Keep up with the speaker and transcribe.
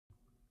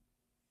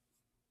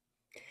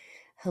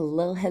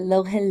Hello,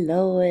 hello,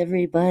 hello,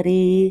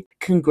 everybody.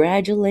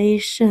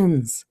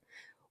 Congratulations.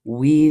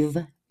 We've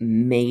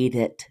made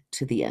it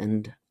to the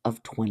end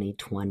of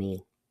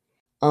 2020.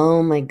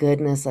 Oh my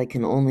goodness, I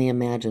can only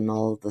imagine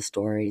all of the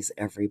stories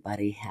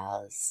everybody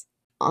has.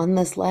 On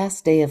this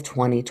last day of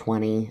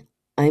 2020,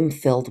 I'm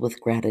filled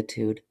with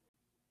gratitude,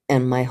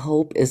 and my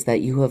hope is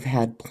that you have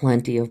had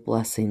plenty of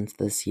blessings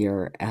this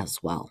year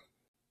as well.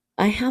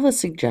 I have a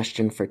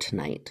suggestion for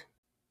tonight.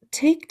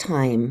 Take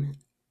time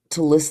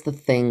to list the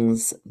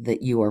things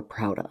that you are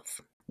proud of.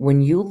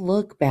 When you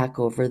look back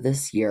over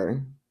this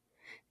year,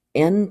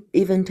 and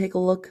even take a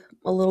look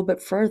a little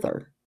bit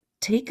further,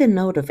 take a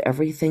note of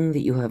everything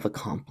that you have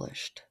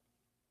accomplished.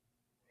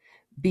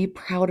 Be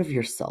proud of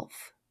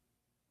yourself.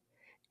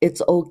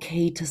 It's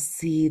okay to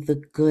see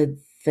the good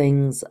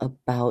things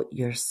about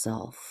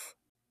yourself.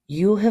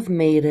 You have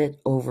made it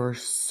over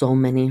so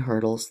many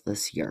hurdles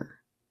this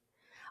year.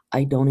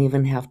 I don't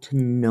even have to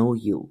know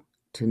you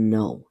to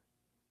know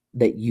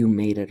that you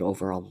made it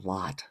over a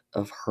lot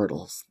of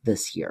hurdles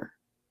this year.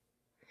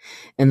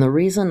 And the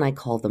reason I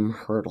call them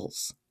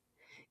hurdles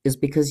is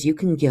because you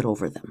can get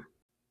over them.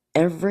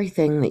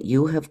 Everything that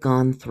you have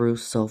gone through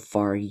so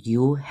far,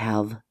 you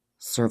have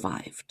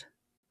survived.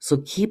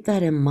 So keep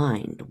that in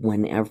mind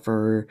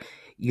whenever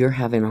you're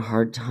having a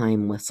hard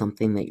time with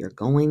something that you're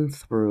going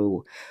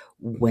through,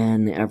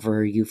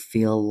 whenever you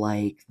feel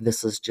like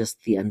this is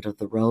just the end of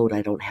the road,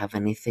 I don't have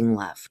anything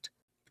left.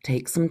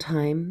 Take some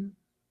time,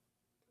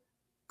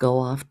 go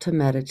off to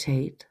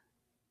meditate,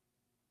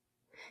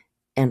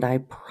 and I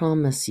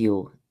promise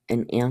you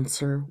an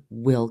answer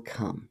will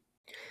come.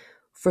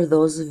 For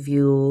those of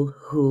you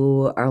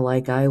who are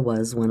like I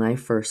was when I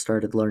first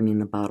started learning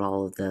about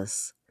all of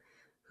this,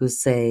 who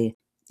say,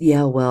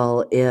 yeah,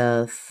 well,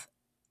 if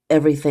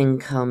everything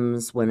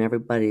comes when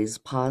everybody's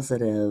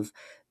positive,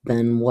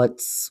 then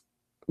what's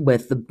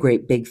with the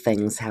great big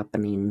things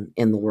happening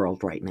in the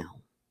world right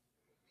now?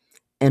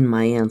 And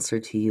my answer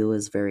to you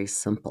is very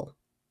simple.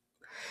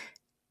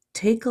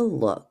 Take a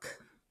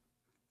look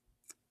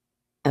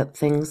at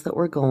things that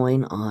were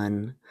going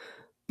on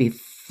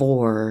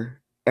before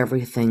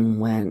everything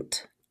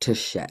went to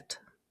shit.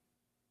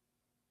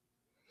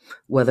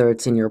 Whether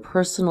it's in your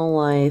personal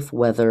life,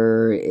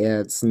 whether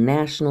it's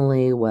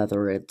nationally,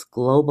 whether it's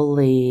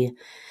globally,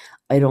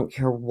 I don't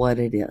care what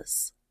it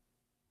is.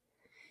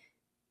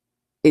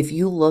 If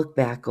you look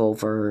back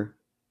over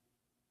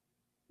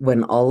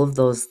when all of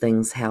those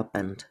things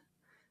happened,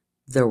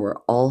 there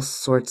were all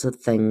sorts of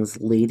things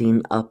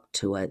leading up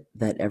to it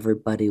that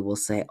everybody will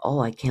say, oh,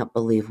 I can't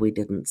believe we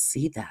didn't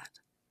see that.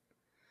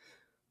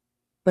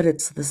 But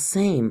it's the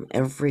same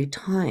every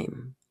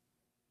time.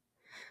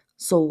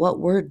 So what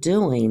we're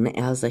doing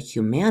as a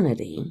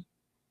humanity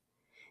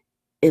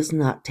is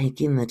not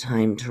taking the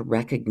time to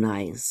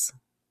recognize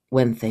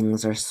when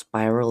things are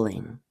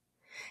spiraling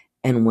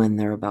and when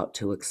they're about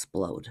to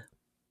explode.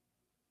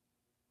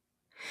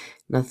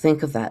 Now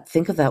think of that.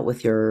 Think of that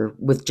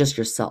with just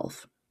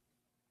yourself.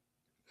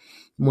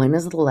 When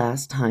is the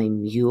last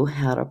time you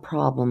had a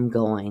problem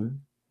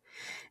going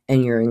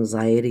and your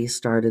anxiety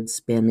started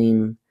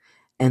spinning,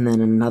 and then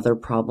another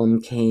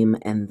problem came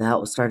and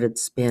that started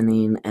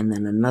spinning, and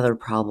then another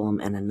problem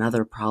and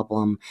another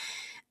problem,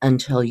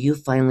 until you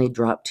finally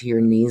dropped to your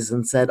knees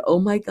and said,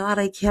 oh my God,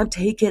 I can't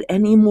take it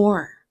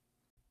anymore?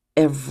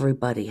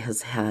 Everybody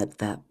has had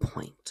that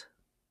point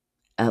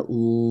at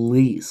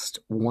least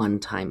one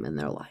time in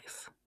their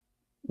life.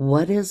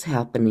 What is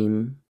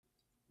happening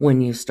when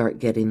you start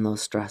getting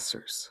those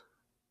stressors?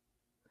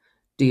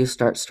 Do you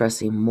start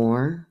stressing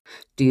more?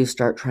 Do you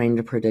start trying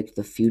to predict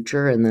the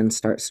future and then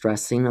start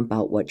stressing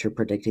about what you're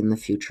predicting the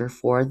future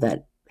for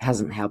that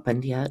hasn't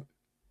happened yet?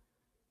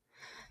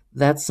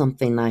 That's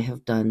something I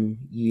have done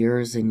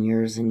years and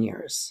years and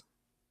years.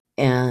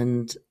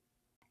 And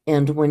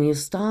when you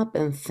stop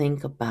and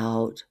think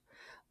about,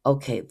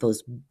 okay,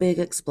 those big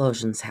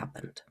explosions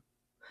happened.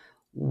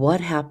 What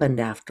happened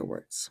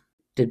afterwards?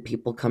 Did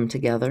people come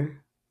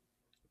together?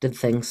 Did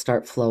things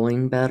start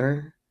flowing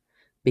better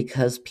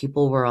because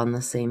people were on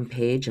the same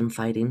page and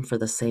fighting for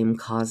the same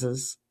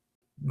causes?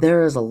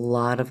 There is a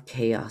lot of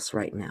chaos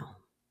right now.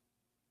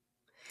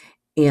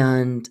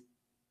 And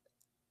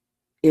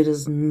it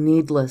is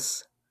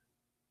needless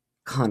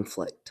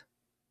conflict.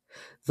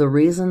 The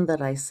reason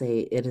that I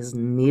say it is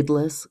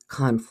needless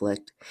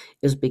conflict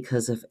is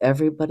because if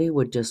everybody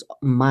would just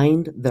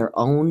mind their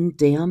own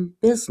damn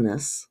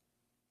business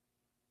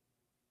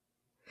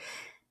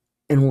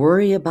and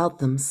worry about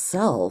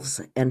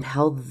themselves and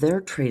how they're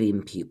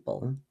treating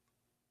people,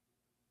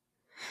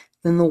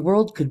 then the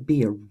world could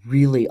be a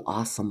really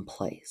awesome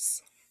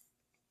place.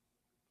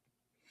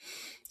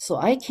 So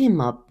I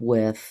came up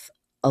with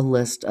a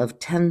list of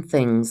 10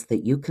 things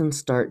that you can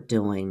start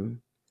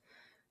doing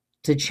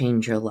to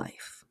change your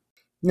life.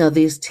 Now,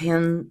 these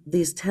 10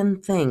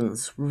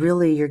 things,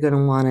 really you're going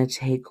to want to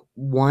take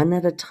one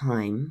at a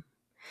time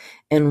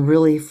and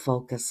really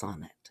focus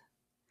on it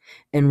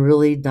and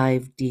really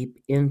dive deep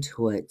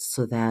into it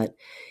so that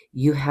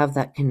you have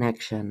that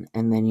connection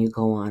and then you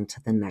go on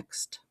to the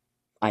next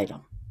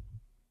item.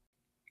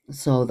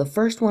 So the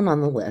first one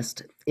on the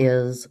list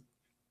is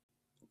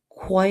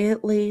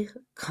quietly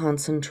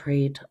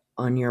concentrate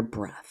on your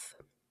breath.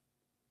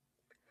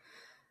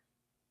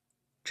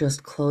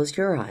 Just close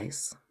your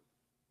eyes.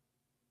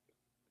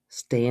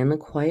 Stay in a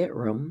quiet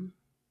room.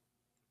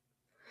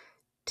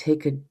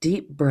 Take a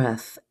deep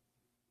breath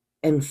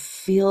and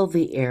feel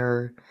the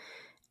air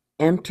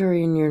enter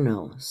in your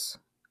nose.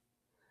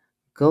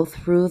 Go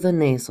through the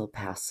nasal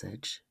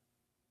passage.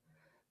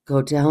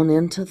 Go down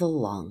into the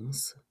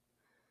lungs.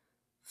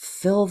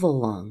 Fill the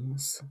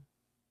lungs.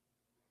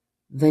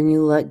 Then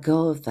you let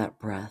go of that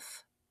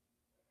breath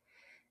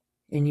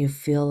and you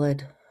feel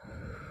it.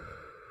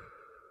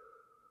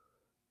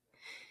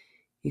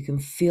 You can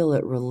feel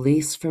it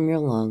release from your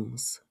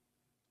lungs,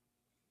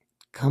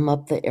 come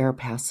up the air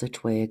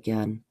passageway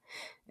again,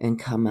 and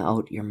come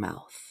out your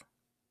mouth.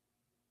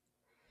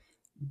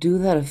 Do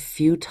that a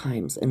few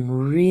times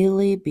and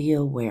really be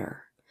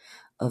aware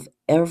of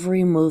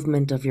every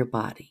movement of your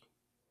body.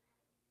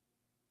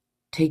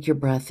 Take your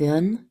breath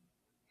in.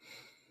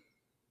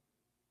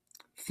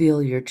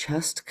 Feel your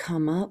chest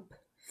come up.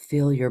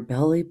 Feel your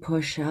belly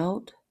push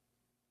out.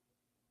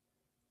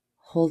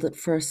 Hold it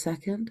for a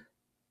second.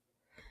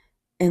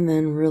 And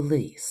then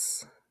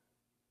release.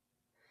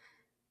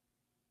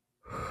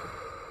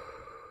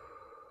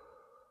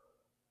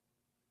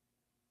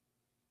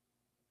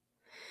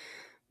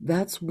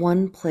 That's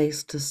one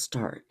place to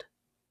start.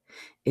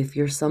 If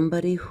you're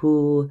somebody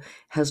who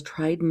has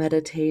tried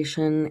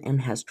meditation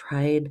and has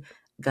tried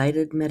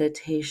guided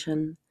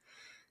meditation,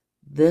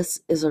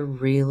 this is a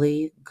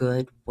really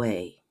good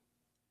way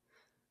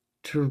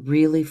to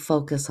really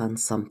focus on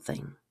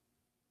something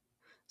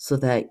so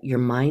that your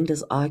mind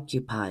is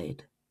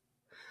occupied,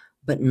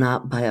 but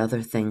not by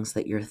other things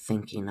that you're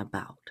thinking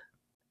about.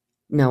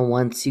 Now,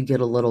 once you get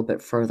a little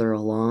bit further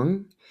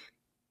along,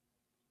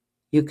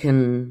 you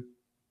can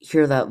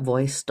hear that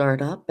voice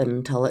start up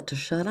and tell it to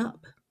shut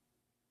up.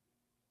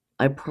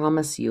 I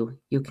promise you,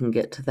 you can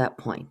get to that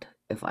point.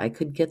 If I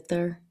could get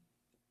there,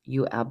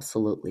 you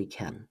absolutely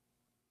can.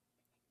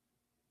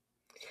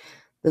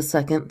 The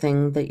second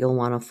thing that you'll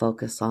want to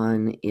focus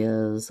on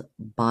is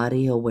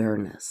body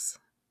awareness.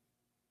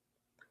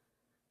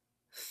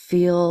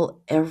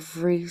 Feel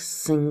every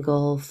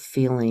single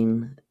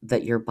feeling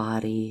that your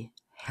body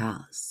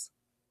has.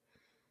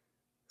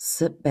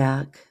 Sit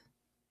back,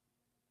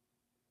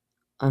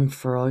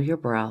 unfurl your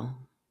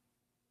brow,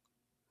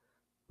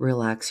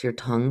 relax your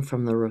tongue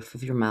from the roof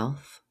of your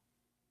mouth.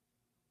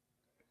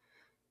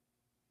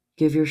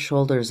 Give your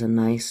shoulders a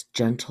nice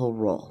gentle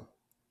roll.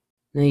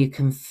 Now you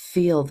can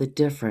feel the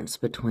difference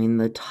between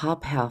the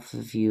top half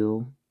of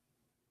you,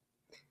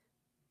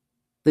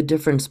 the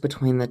difference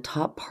between the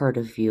top part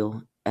of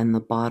you and the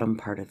bottom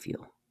part of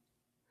you.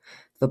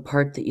 The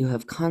part that you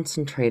have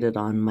concentrated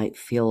on might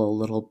feel a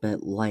little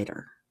bit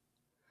lighter,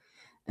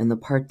 and the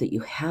part that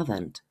you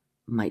haven't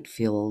might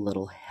feel a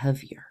little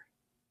heavier.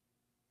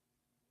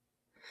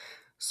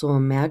 So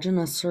imagine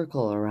a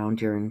circle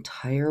around your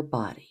entire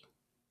body,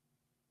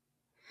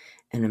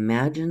 and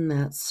imagine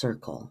that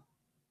circle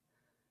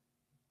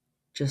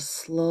just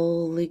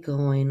slowly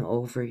going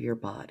over your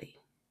body.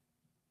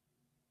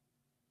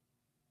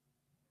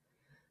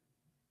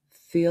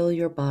 Feel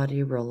your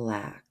body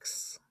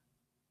relax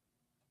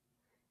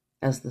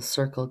as the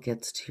circle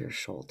gets to your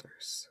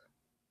shoulders,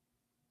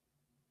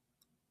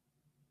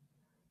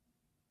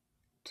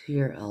 to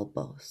your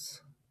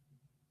elbows,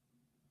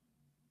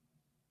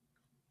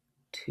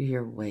 to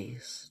your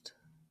waist,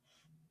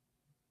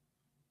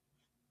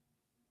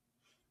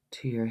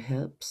 to your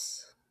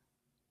hips,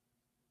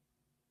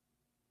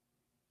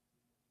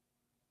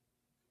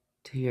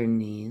 to your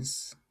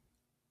knees,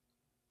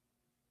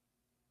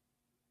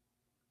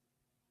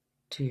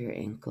 to your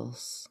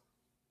ankles,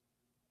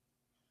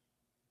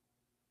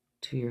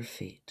 to your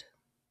feet.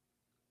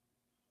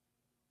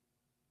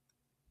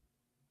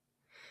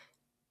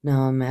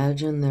 Now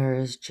imagine there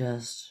is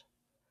just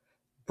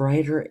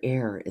brighter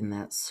air in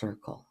that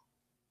circle.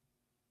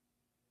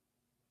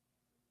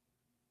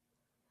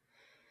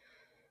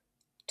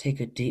 Take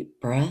a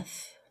deep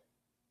breath,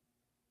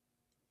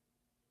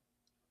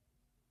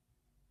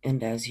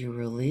 and as you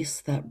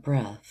release that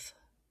breath,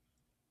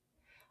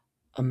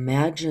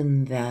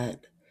 imagine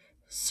that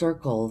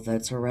circle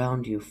that's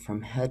around you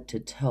from head to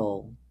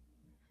toe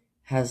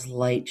has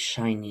light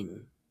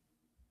shining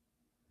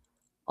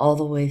all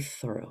the way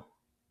through.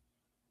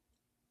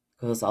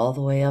 Goes all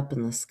the way up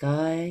in the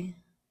sky,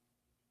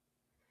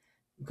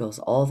 goes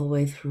all the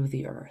way through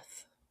the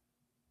earth.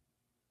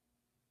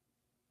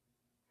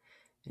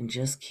 And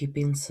just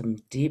keeping some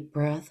deep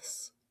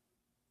breaths.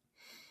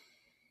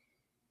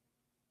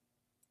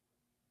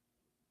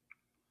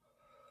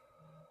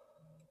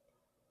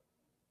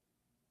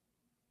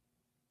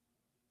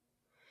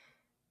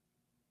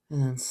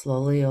 And then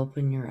slowly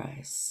open your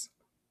eyes.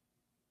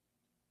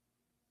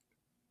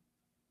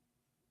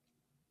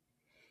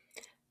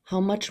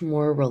 How much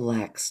more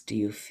relaxed do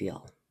you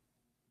feel?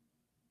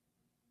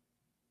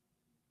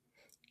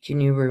 Can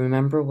you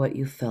remember what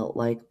you felt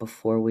like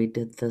before we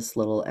did this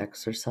little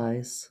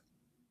exercise?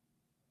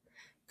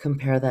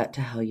 compare that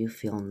to how you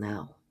feel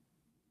now.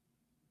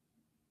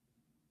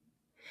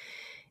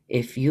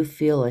 If you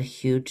feel a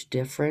huge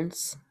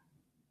difference,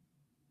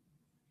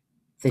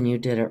 then you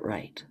did it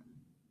right.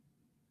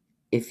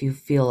 If you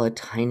feel a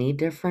tiny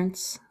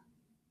difference,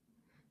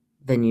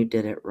 then you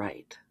did it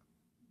right.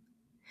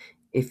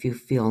 If you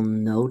feel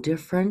no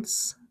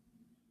difference,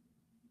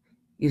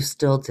 you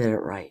still did it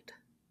right.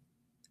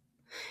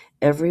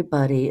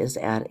 Everybody is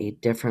at a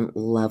different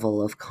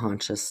level of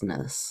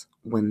consciousness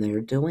when they're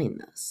doing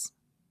this.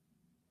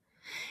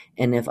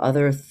 And if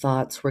other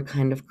thoughts were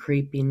kind of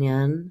creeping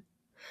in,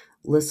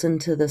 listen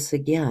to this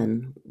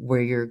again,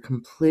 where you're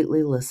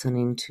completely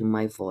listening to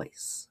my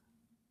voice.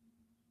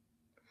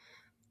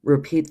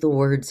 Repeat the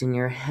words in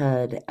your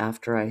head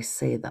after I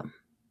say them.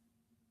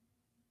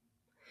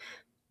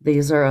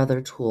 These are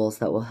other tools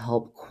that will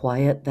help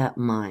quiet that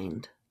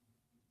mind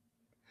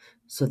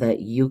so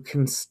that you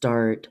can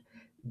start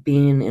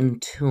being in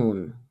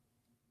tune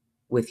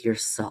with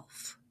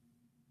yourself.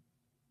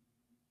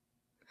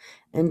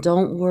 And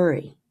don't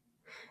worry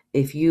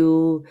if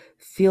you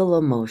feel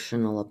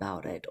emotional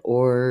about it,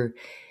 or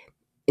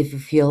if you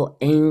feel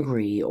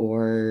angry,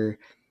 or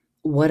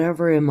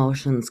whatever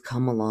emotions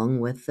come along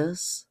with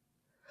this.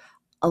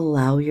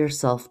 Allow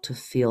yourself to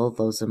feel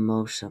those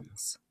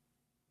emotions,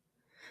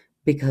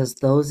 because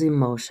those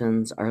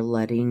emotions are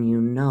letting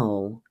you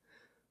know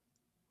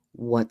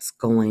what's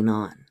going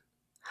on,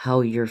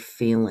 how you're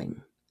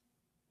feeling,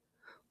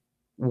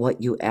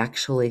 what you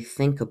actually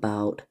think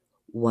about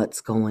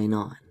what's going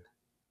on.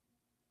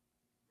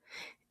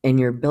 And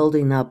you're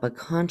building up a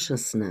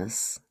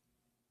consciousness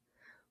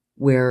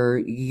where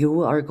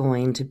you are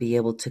going to be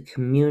able to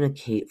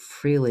communicate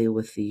freely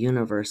with the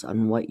universe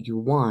on what you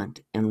want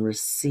and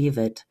receive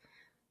it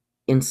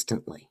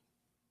instantly.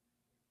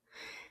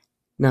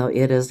 Now,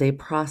 it is a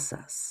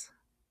process.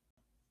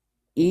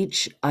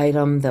 Each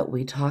item that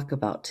we talk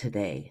about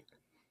today,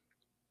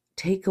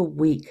 take a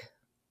week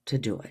to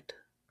do it.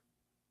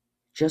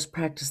 Just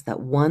practice that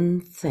one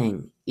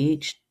thing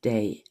each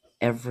day,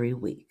 every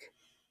week.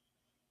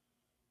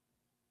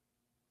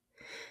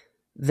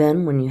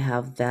 Then when you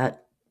have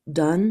that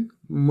done,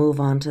 move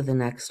on to the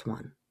next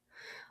one.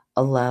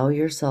 Allow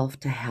yourself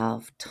to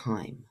have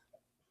time.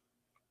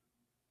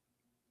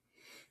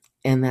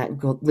 And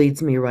that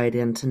leads me right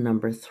into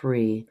number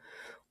 3,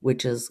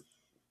 which is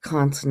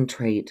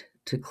concentrate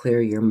to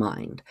clear your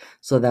mind.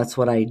 So that's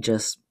what I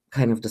just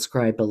kind of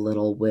described a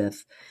little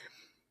with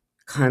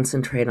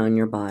concentrate on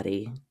your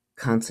body,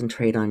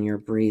 concentrate on your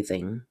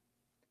breathing.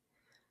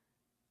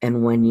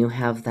 And when you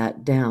have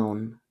that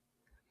down,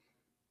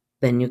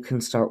 then you can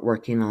start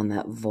working on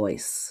that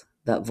voice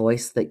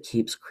that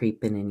keeps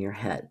creeping in your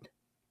head.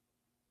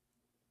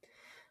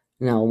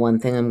 Now, one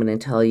thing I'm going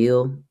to tell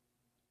you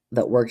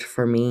that worked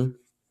for me,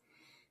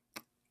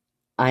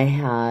 I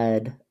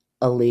had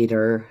a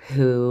leader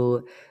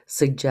who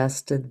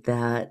suggested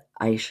that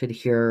I should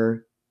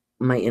hear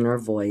my inner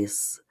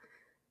voice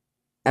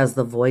as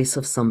the voice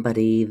of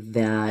somebody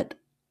that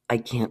I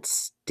can't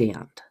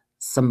stand,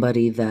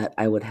 somebody that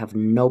I would have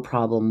no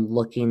problem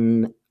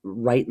looking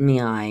right in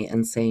the eye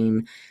and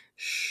saying,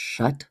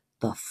 "Shut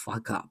the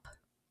fuck up."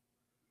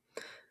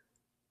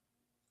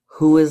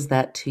 Who is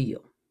that to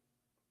you?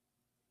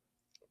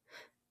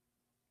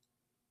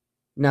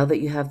 Now that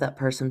you have that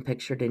person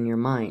pictured in your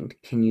mind,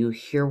 can you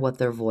hear what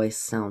their voice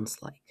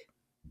sounds like?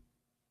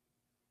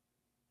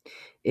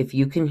 If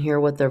you can hear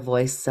what their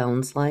voice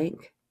sounds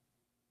like,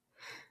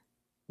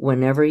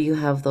 whenever you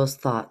have those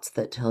thoughts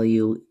that tell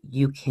you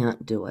you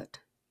can't do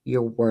it,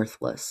 you're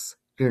worthless,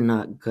 you're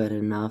not good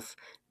enough,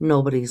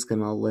 nobody's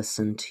going to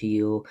listen to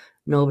you,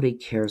 nobody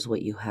cares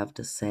what you have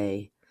to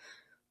say,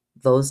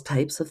 those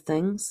types of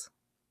things,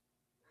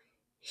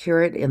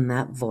 hear it in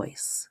that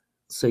voice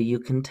so you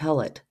can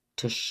tell it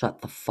to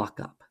shut the fuck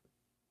up.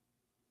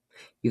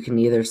 You can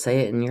either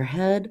say it in your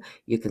head,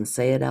 you can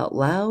say it out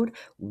loud,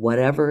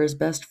 whatever is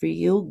best for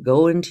you.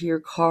 Go into your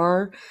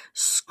car,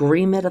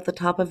 scream it at the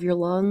top of your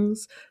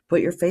lungs,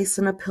 put your face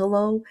in a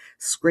pillow,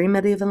 scream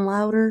it even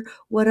louder,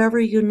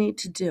 whatever you need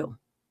to do.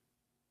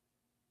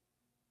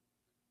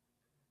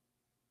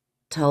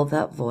 Tell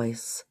that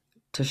voice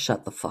to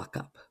shut the fuck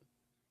up.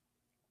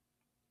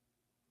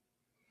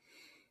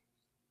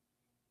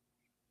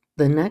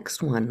 The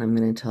next one I'm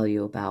going to tell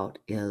you about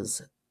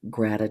is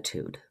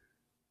gratitude.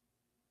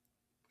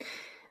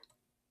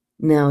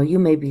 Now, you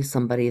may be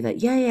somebody that,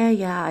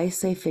 yeah, I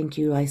say thank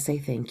you,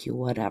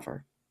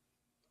 whatever.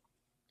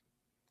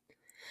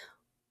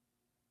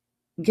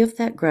 Give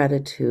that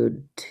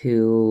gratitude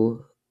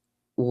to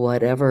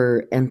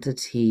whatever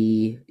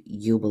entity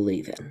you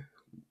believe in.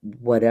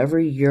 Whatever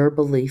your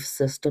belief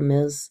system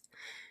is,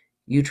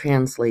 you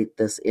translate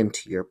this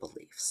into your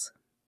beliefs.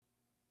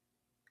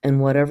 And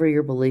whatever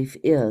your belief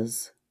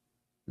is,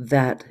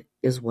 that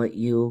is what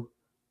you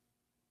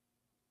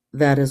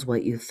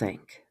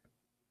think.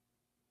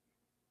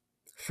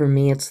 For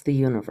me, it's the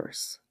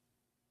universe.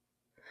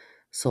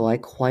 So I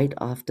quite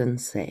often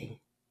say,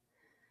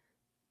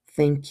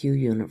 thank you,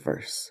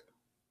 universe,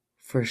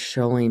 for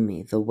showing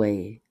me the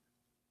way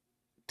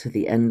to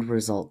the end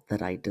result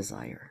that I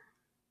desire.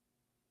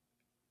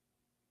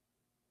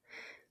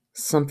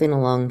 Something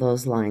along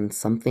those lines,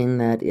 something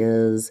that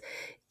is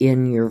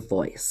in your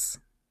voice,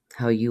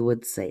 how you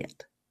would say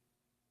it.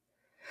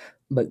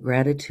 But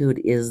gratitude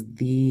is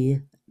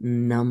the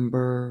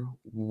number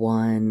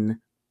one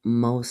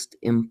most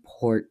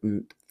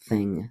important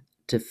thing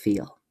to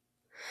feel.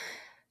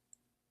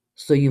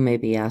 So you may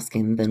be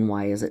asking, then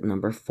why is it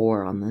number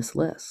 4 on this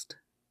list?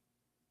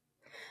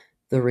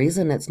 The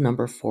reason it's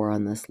number 4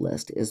 on this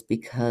list is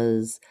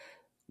because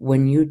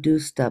when you do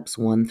steps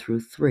 1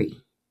 through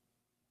 3,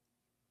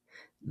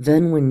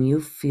 then when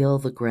you feel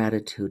the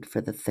gratitude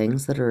for the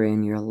things that are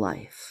in your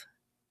life,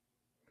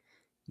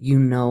 you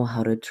know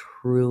how to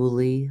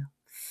truly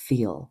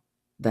feel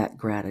that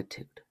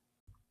gratitude.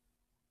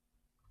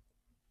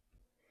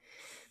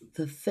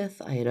 The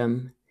 5th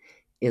item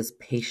is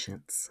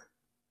patience.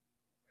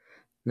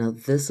 Now,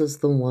 this is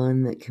the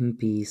one that can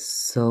be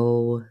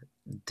so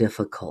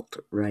difficult,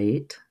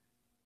 right?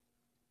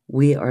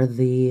 We are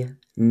the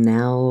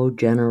now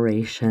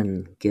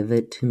generation. Give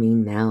it to me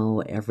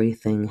now.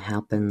 Everything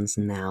happens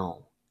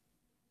now.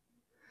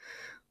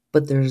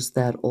 But there's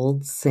that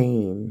old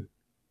saying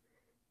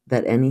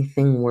that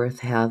anything worth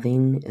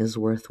having is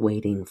worth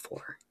waiting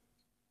for.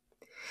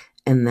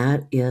 And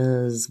that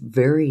is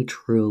very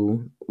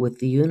true with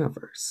the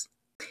universe.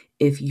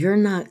 If you're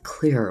not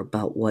clear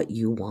about what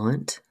you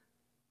want,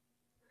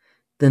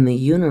 then the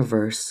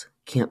universe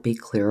can't be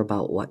clear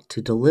about what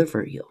to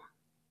deliver you.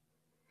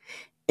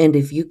 And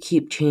if you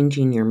keep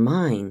changing your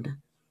mind,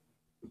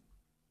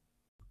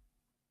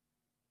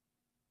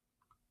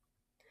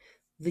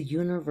 the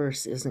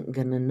universe isn't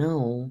going to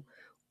know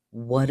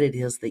what it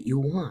is that you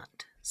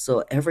want.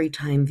 So every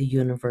time the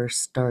universe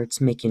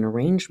starts making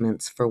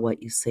arrangements for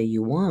what you say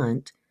you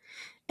want,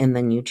 and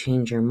then you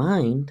change your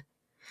mind,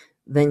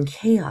 then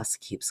chaos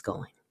keeps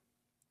going.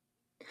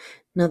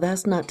 Now,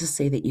 that's not to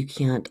say that you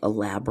can't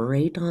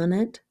elaborate on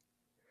it.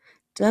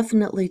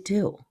 Definitely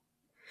do.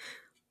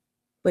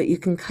 But you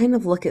can kind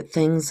of look at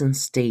things in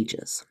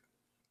stages.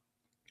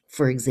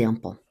 For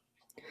example,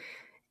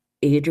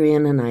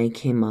 Adrian and I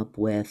came up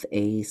with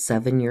a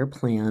 7-year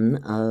plan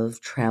of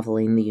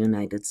traveling the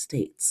United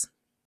States.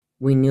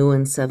 We knew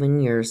in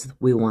 7 years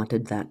we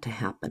wanted that to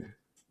happen.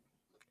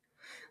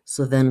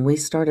 So then we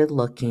started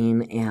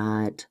looking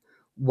at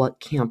what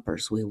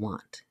campers we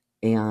want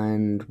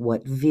and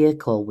what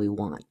vehicle we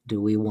want.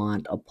 Do we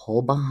want a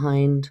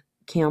pull-behind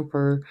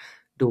camper?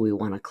 Do we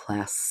want a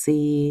Class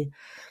C?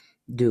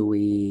 Do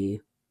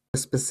we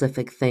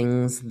specific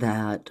things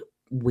that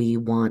we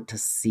want to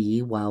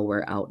see while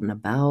we're out and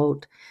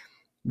about?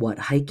 What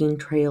hiking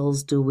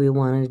trails do we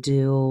want to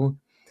do?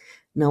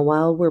 Now,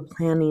 while we're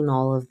planning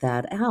all of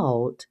that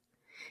out,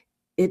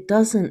 it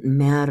doesn't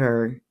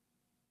matter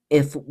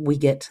if we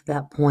get to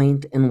that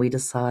point and we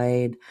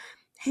decide,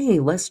 hey,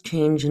 let's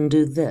change and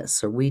do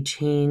this, or we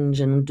change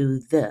and do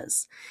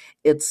this.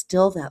 It's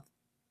still that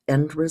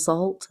end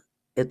result.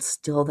 It's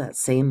still that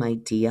same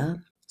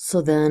idea.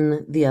 So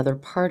then the other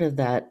part of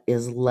that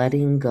is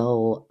letting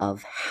go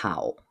of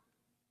how.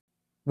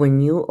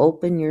 When you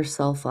open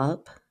yourself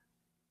up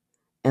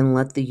and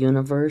let the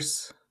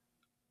universe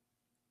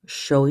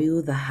show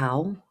you the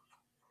how,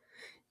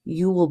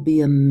 you will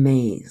be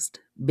amazed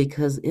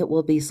because it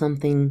will be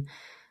something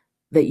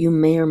that you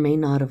may or may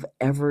not have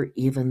ever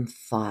even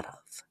thought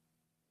of.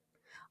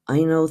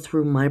 I know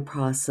through my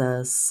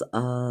process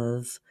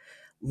of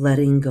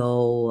letting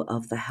go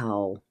of the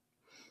how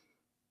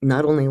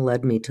not only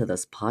led me to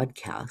this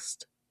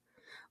podcast,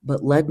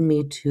 but led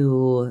me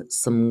to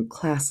some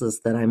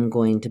classes that I'm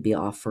going to be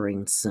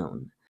offering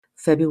soon.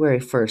 February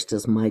 1st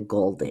is my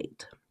goal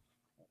date.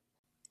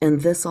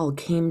 And this all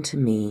came to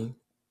me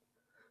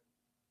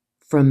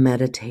from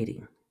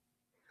meditating.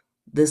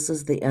 This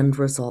is the end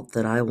result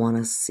that I want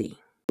to see.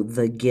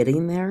 The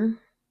getting there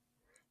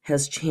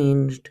has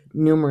changed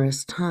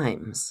numerous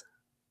times.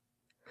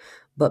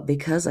 But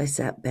because I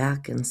sat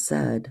back and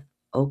said,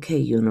 okay,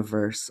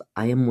 universe,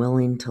 I am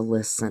willing to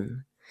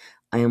listen.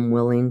 I am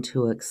willing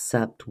to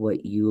accept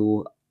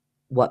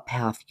what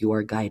path you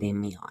are guiding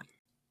me on.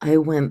 I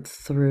went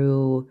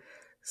through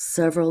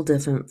several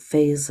different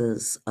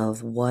phases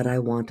of what I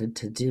wanted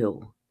to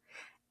do.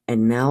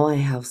 And now I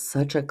have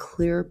such a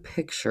clear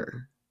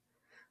picture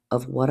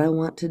of what I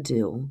want to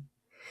do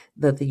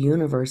that the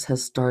universe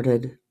has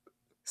started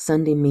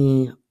sending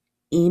me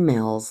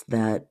emails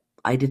that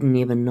I didn't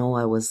even know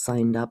I was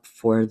signed up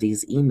for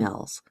these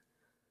emails.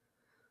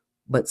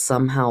 But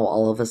somehow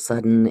all of a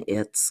sudden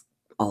it's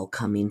all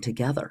coming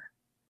together.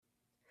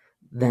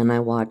 Then I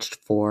watched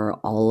for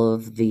all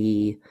of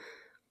the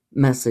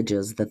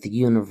messages that the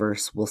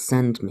universe will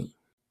send me.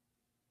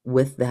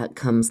 With that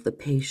comes the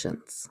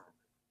patience.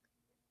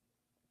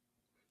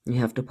 You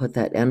have to put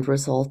that end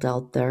result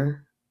out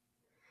there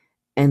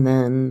and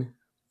then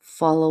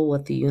follow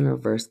what the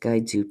universe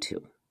guides you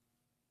to.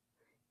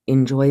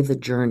 Enjoy the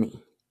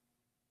journey.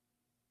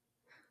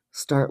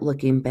 Start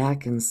looking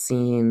back and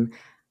seeing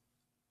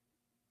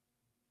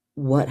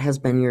what has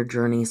been your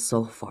journey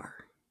so far.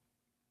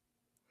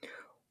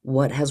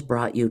 What has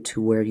brought you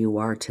to where you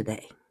are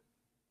today?